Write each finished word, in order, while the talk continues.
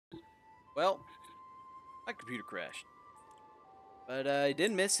Well, my computer crashed. But I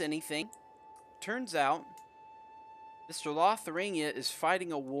didn't miss anything. Turns out, Mr. Lotharingia is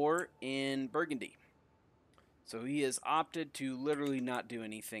fighting a war in Burgundy. So he has opted to literally not do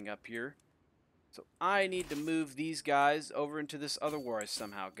anything up here. So I need to move these guys over into this other war I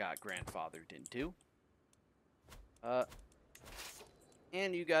somehow got grandfathered into. Uh,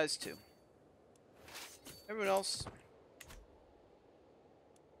 and you guys too. Everyone else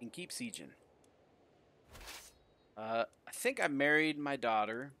can keep sieging. I think I married my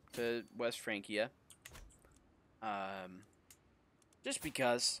daughter to West Francia. Just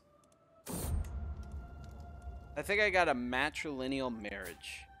because. I think I got a matrilineal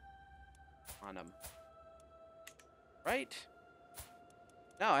marriage on him. Right?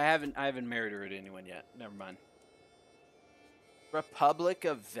 No, I haven't married her to anyone yet. Never mind. Republic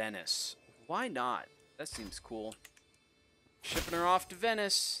of Venice. Why not? That seems cool. Shipping her off to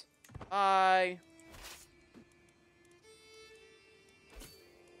Venice. Bye.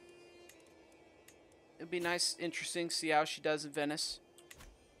 It'd be nice, interesting to see how she does in Venice.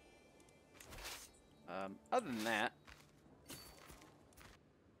 Other than that,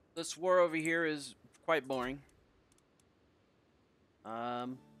 this war over here is quite boring.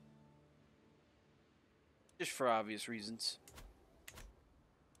 Just for obvious reasons.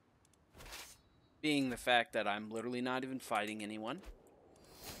 Being the fact that I'm literally not even fighting anyone.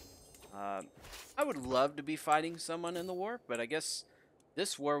 I would love to be fighting someone in the war, but I guess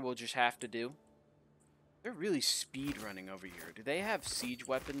this war will just have to do. They're really speed running over here. Do they have siege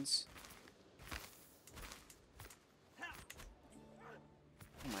weapons?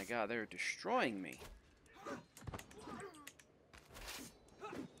 Oh my god, they're destroying me.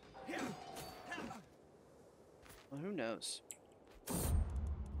 Well, who knows?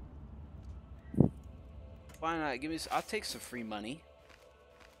 Why not? Give me. I'll take some free money.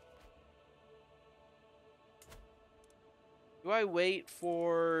 Do I wait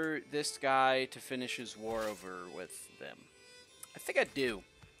for this guy to finish his war over with them? I think I do.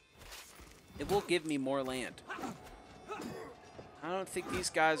 It will give me more land. I don't think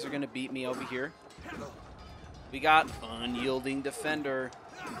these guys are going to beat me over here. We got Unyielding Defender.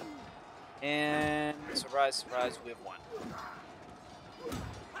 And surprise, surprise, we have one.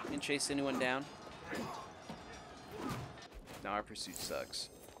 Can chase anyone down? No, our pursuit sucks.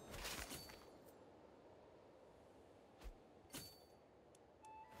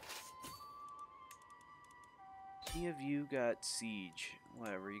 Any of you got siege?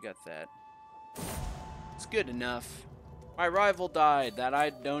 Whatever, you got that. It's good enough. My rival died that I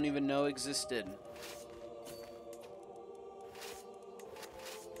don't even know existed.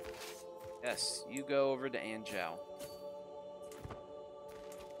 Yes, you go over to Anjou.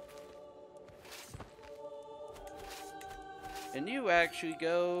 And you actually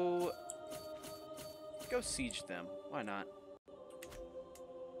go siege them. Why not?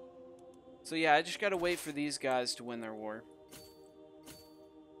 So yeah, I just gotta wait for these guys to win their war.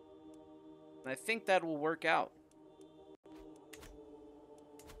 And I think that will work out.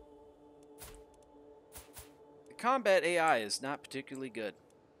 The combat AI is not particularly good.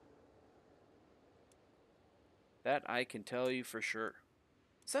 That I can tell you for sure.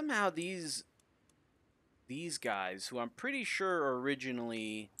 Somehow these guys, who I'm pretty sure are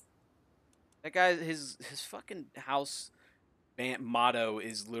originally... That guy, his fucking house motto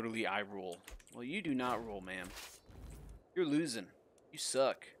is literally I rule. Well, you do not rule, man. You're losing. You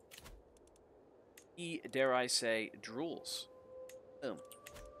suck. He, dare I say, drools. Boom.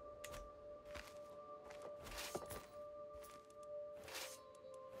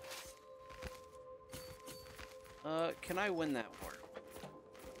 Can I win that war?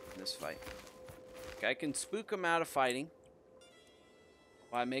 In this fight? Okay, I can spook him out of fighting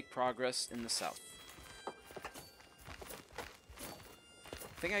while I make progress in the south. I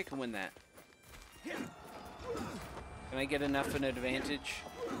think I can win that. Can I get enough of an advantage?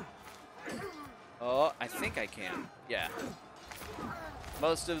 Oh, I think I can. Yeah.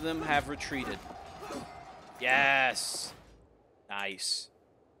 Most of them have retreated. Yes! Nice.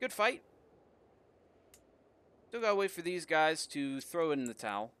 Good fight. Still gotta wait for these guys to throw it in the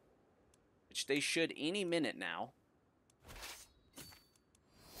towel. Which they should any minute now.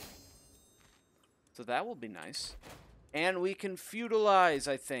 So that will be nice. And we can feudalize,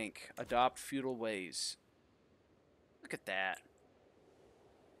 I think. Adopt feudal ways. Look at that.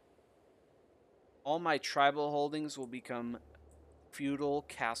 All my tribal holdings will become feudal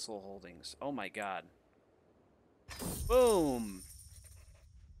castle holdings. Oh my god. Boom.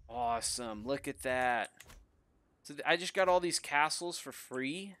 Awesome. Look at that. So I just got all these castles for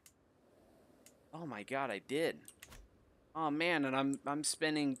free. Oh my god, I did. Oh man, and I'm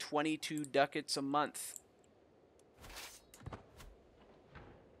spending 22 ducats a month.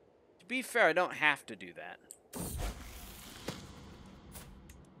 To be fair, I don't have to do that.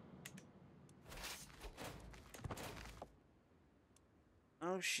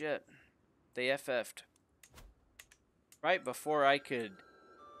 Oh shit. They FF'd. Right before I could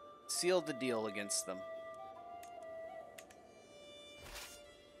seal the deal against them.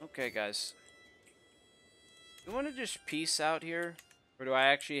 Okay, guys. You want to just peace out here? Or do I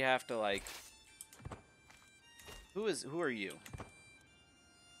actually have to, like... Who are you?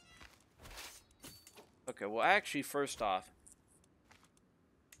 Okay, well, actually, first off...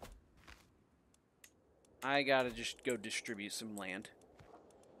 I gotta just go distribute some land.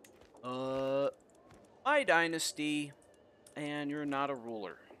 My dynasty, and you're not a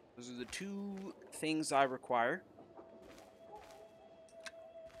ruler. Those are the two things I require.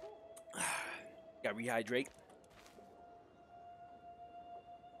 Gotta rehydrate.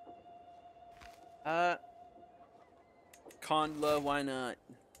 Kondla, why not?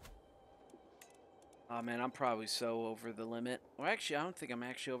 Oh man, I'm probably so over the limit. Well, actually, I don't think I'm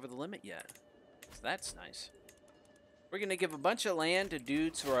actually over the limit yet. So that's nice. We're gonna give a bunch of land to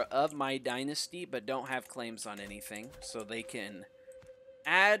dudes who are of my dynasty but don't have claims on anything, so they can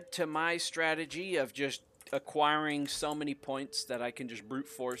add to my strategy of just acquiring so many points that I can just brute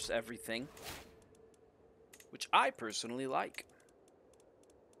force everything, which I personally like.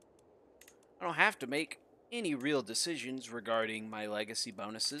 I don't have to make any real decisions regarding my legacy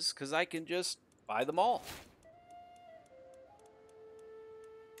bonuses because I can just buy them all.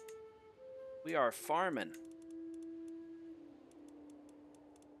 We are farming.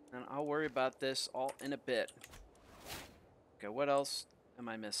 And I'll worry about this all in a bit. Okay, what else am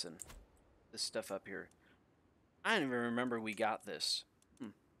I missing? This stuff up here. I don't even remember we got this.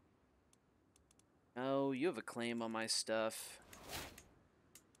 Oh, you have a claim on my stuff.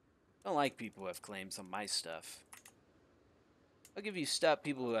 I don't like people who have claims on my stuff. I'll give you stuff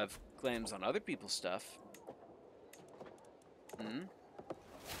people who have claims on other people's stuff.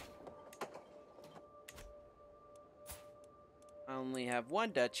 I only have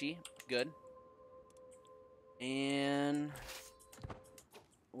one duchy. Good. And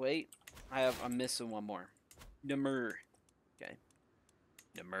wait, I'm missing one more. Namur. Okay.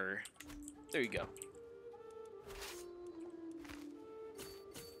 Namur. There you go.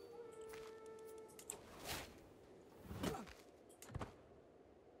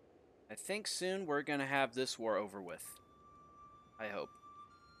 I think soon we're gonna have this war over with. I hope.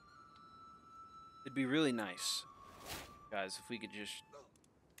 It'd be really nice, guys, if we could just...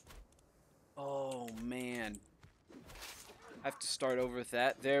 Oh, man. I have to start over with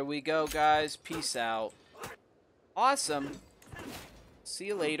that. There we go, guys. Peace out. Awesome. See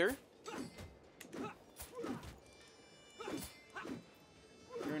you later.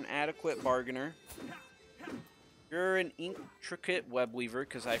 You're an adequate bargainer. You're an intricate web weaver,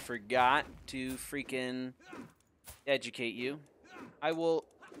 because I forgot to freaking educate you. I will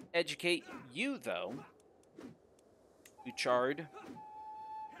educate you, though. You chard.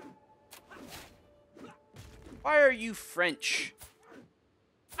 Why are you French?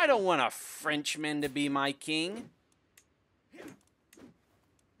 I don't want a Frenchman to be my king.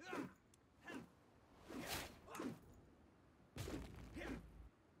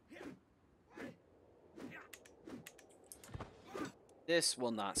 This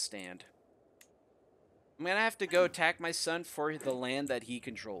will not stand. I'm gonna have to go attack my son for the land that he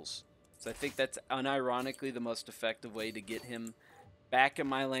controls. So I think that's unironically the most effective way to get him back in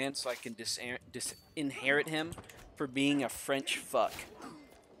my land so I can disinherit him for being a French fuck.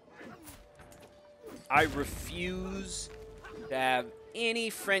 I refuse to have any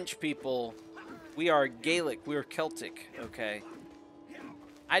French people. We are Gaelic. We are Celtic, okay?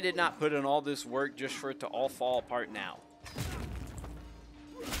 I did not put in all this work just for it to all fall apart now.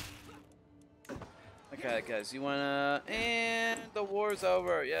 Okay, guys, you wanna... And the war's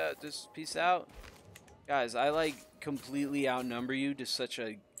over. Yeah, just peace out. Guys, I, like, completely outnumber you to such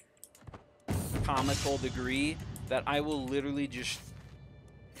a comical degree that I will literally just...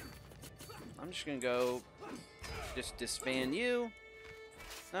 I'm just gonna go... Just disband you.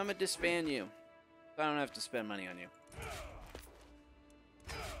 I'm gonna disband you. I don't have to spend money on you.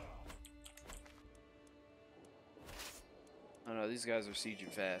 Oh no, these guys are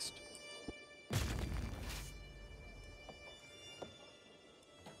sieging fast.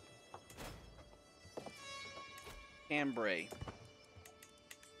 Cambrai.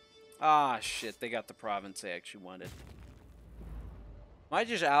 Ah, shit. They got the province they actually wanted. Am I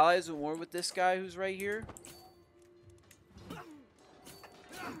just allies in war with this guy who's right here?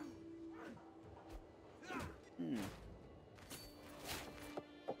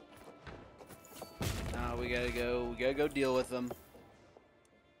 we gotta go. We gotta go deal with them.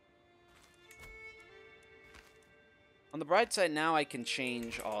 On the bright side, now I can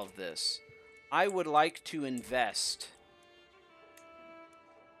change all of this. I would like to invest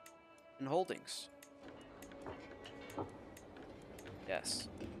in holdings. Yes.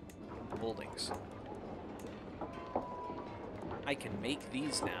 Holdings. I can make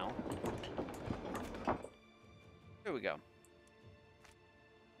these now. There we go.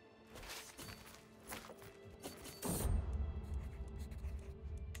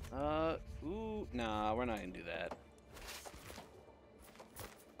 Ooh, nah, we're not gonna do that.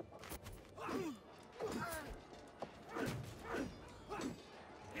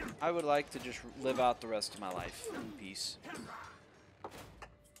 I would like to just live out the rest of my life in peace.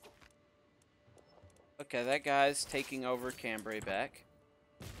 Okay, that guy's taking over Cambrai back.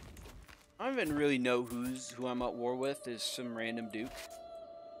 I don't even really know who I'm at war with. Is some random duke.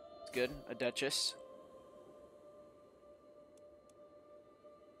 It's good. A duchess.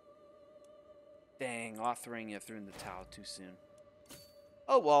 Dang, Lotharingia threw in the towel too soon.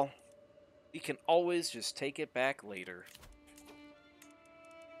 Oh well. We can always just take it back later.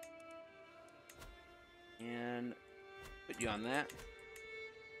 And put you on that.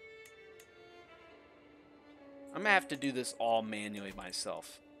 I'm gonna have to do this all manually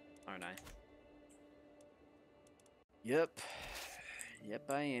myself, aren't I? Yep.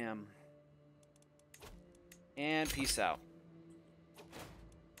 Yep, I am. And peace out.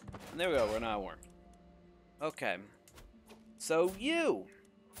 And there we go, we're not at war. Okay. So you.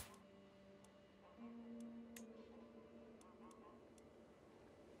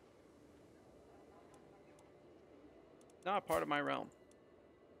 Not a part of my realm.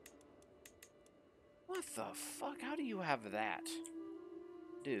 What the fuck? How do you have that?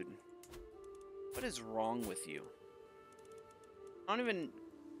 Dude. What is wrong with you? I don't even...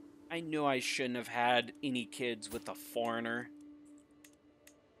 I knew I shouldn't have had any kids with a foreigner.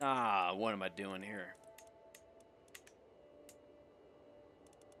 Ah, what am I doing here?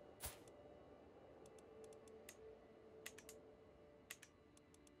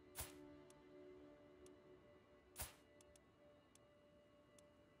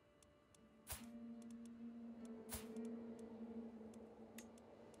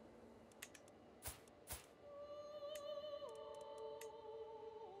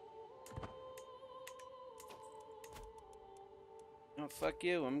 Oh, fuck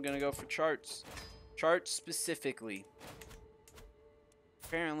you. I'm gonna go for charts. Charts specifically.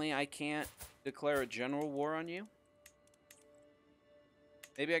 Apparently, I can't declare a general war on you.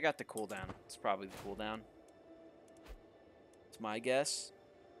 Maybe I got the cooldown. It's probably the cooldown. It's my guess.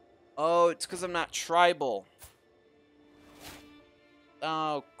 Oh, it's because I'm not tribal.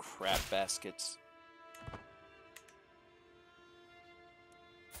 Oh, crap baskets.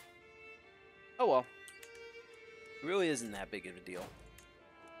 Oh well. It really isn't that big of a deal.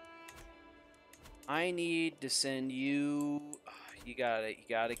 I need to send you... You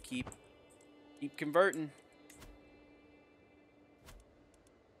gotta keep converting.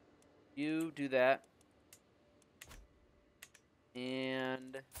 You do that.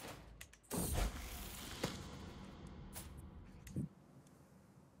 And...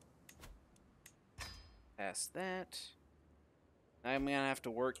 past that. I'm gonna have to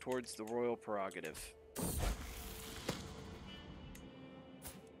work towards the royal prerogative.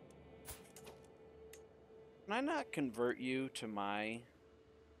 Can I not convert you to my...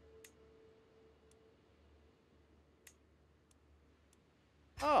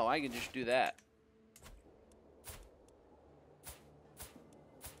 Oh, I can just do that.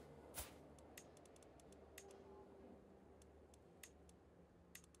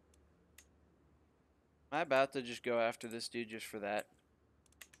 Am I about to just go after this dude just for that?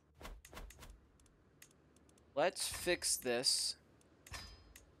 Let's fix this.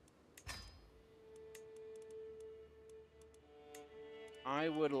 I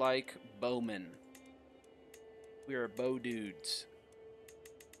would like bowmen. We are bow dudes.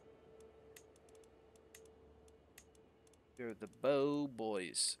 We're the bow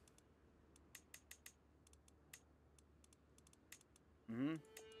boys.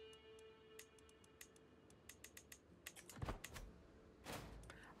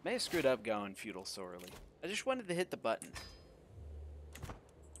 May have screwed up going feudal so early. I just wanted to hit the button.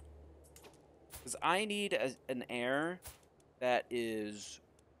 Because I need an heir that is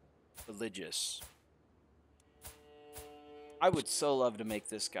religious. I would so love to make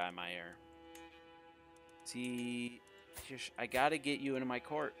this guy my heir. See, I gotta get you into my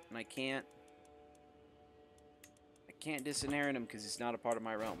court, and I can't disinherit him because he's not a part of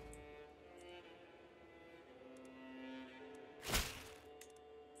my realm.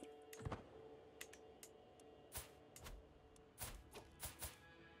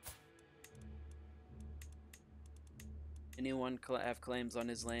 Anyone have claims on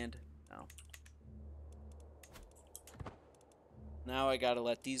his land? No. Now I gotta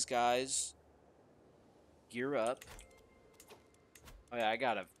let these guys gear up. Oh yeah, I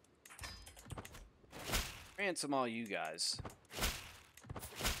gotta ransom all you guys.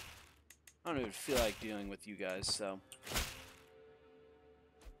 I don't even feel like dealing with you guys, so.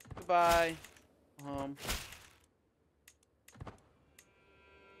 Goodbye. Home.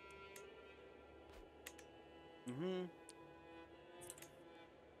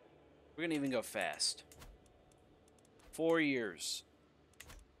 We're gonna even go fast. 4 years.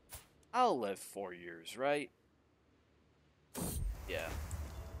 I'll live 4 years, right? Yeah.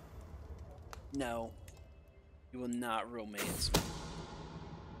 No. You will not romance me.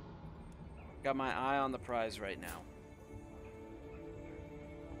 Got my eye on the prize right now.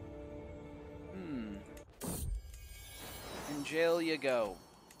 In jail you go.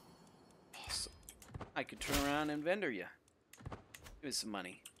 Awesome. I could turn around and vendor you. Give me some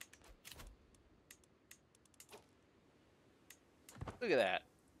money. Look at that.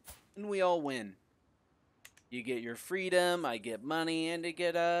 And we all win. You get your freedom, I get money, and I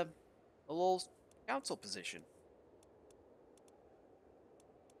get a little council position.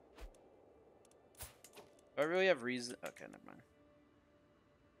 Do I really have reason? Okay, never mind.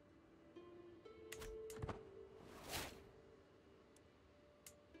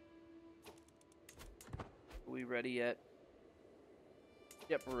 Are we ready yet?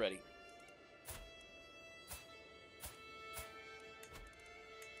 Yep, we're ready.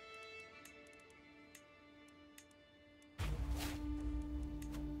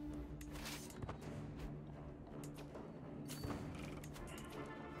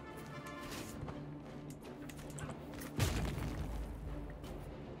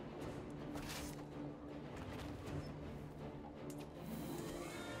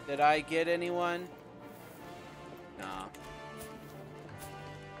 Did I get anyone? Nah.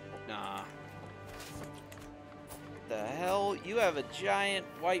 Nah. The hell? You have a giant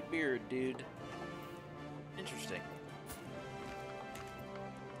white beard, dude. Interesting.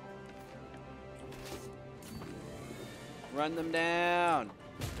 Run them down.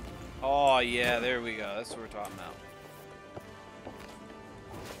 Oh, yeah, there we go. That's what we're talking about.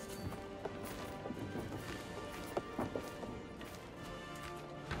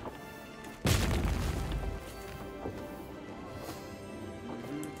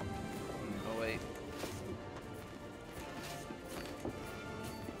 Oh, wait.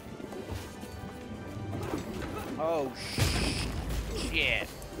 Oh, shit.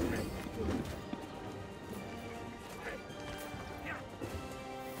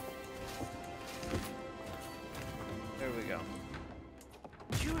 There we go.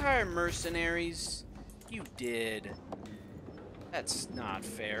 Did you hire mercenaries? You did. That's not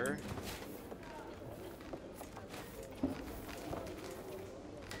fair.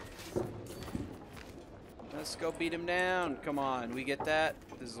 Let's go beat him down. Come on, we get that?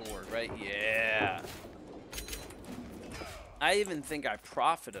 This is a word, right? Yeah. I even think I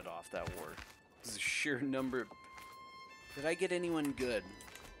profited off that war. This is a sheer number. Did I get anyone good?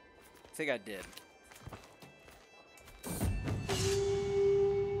 I think I did.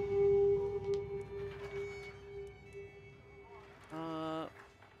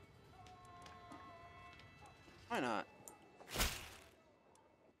 Why not?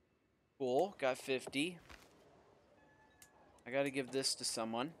 Cool, got 50. I gotta give this to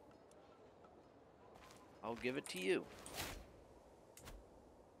someone. I'll give it to you.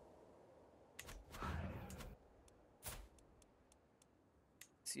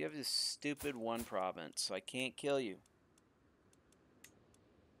 So you have this stupid one province, so I can't kill you.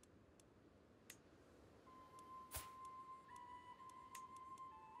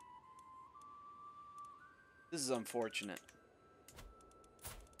 This is unfortunate.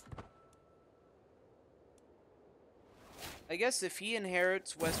 I guess if he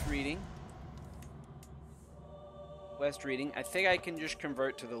inherits West Reading, I think I can just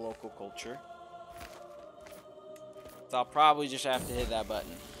convert to the local culture. So I'll probably just have to hit that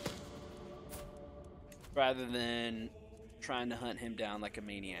button. Rather than trying to hunt him down like a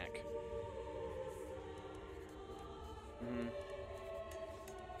maniac.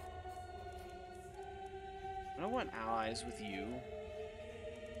 I don't want allies with you.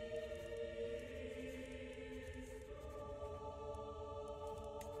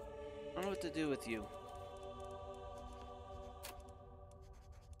 I don't know what to do with you.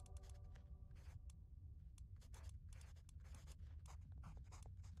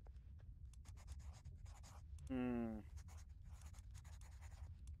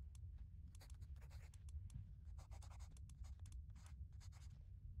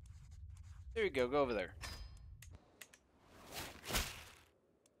 There you go. Go over there.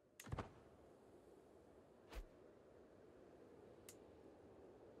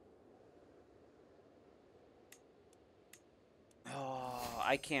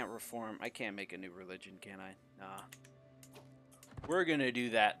 I can't reform. I can't make a new religion, can I? Nah. We're gonna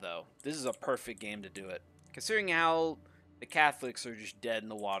do that, though. This is a perfect game to do it. Considering how the Catholics are just dead in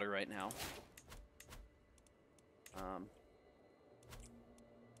the water right now.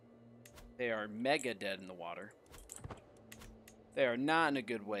 They are mega dead in the water. They are not in a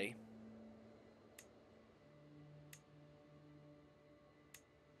good way.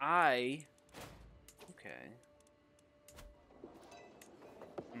 Okay.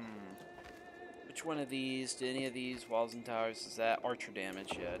 Which one of these? Do any of these walls and towers? Is that archer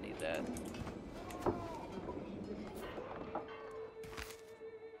damage? Yeah, I need that.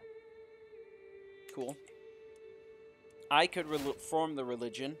 Cool. I could form the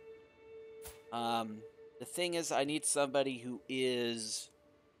religion. The thing is, I need somebody who is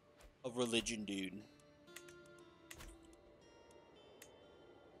a religion dude.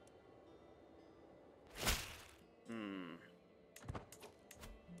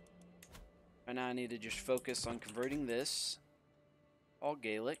 Right now I need to just focus on converting this. All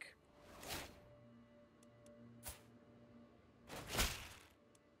Gaelic.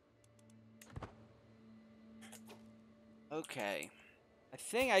 Okay. I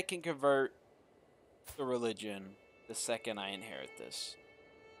think I can convert the religion the second I inherit this.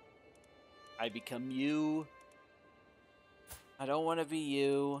 I become you. I don't want to be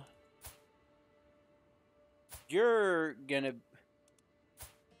you. You're gonna...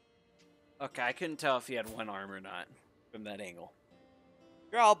 Okay, I couldn't tell if he had one arm or not from that angle.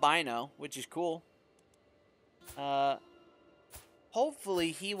 You're albino, which is cool.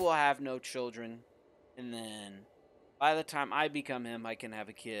 Hopefully he will have no children. And then by the time I become him, I can have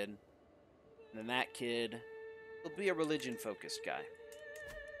a kid. And then that kid will be a religion-focused guy.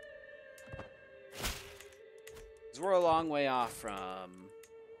 Because we're a long way off from...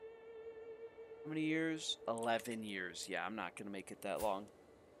 How many years? 11 years. Yeah, I'm not going to make it that long.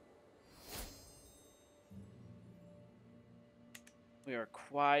 We are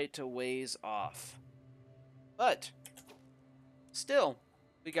quite a ways off. But, still,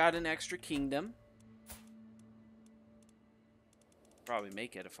 we got an extra kingdom. Probably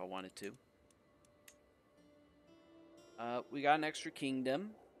make it if I wanted to. We got an extra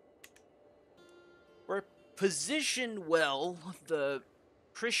kingdom. We're positioned well. The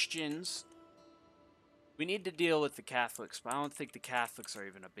Christians... We need to deal with the Catholics, but I don't think the Catholics are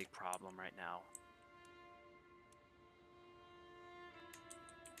even a big problem right now.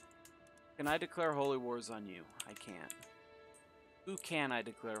 Can I declare holy wars on you? I can't. Who can I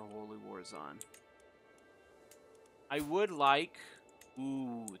declare holy wars on? I would like...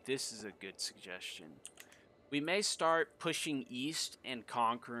 Ooh, this is a good suggestion. We may start pushing east and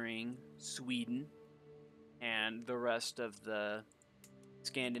conquering Sweden and the rest of the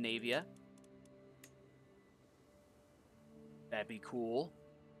Scandinavia. That'd be cool.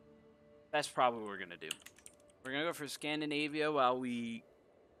 That's probably what we're going to do. We're going to go for Scandinavia while we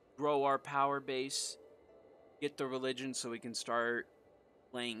grow our power base, get the religion so we can start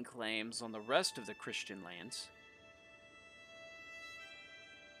laying claims on the rest of the Christian lands.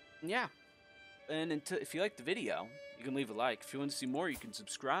 Yeah. And if you liked the video, you can leave a like. If you want to see more, you can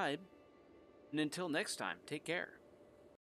subscribe. And until next time, take care.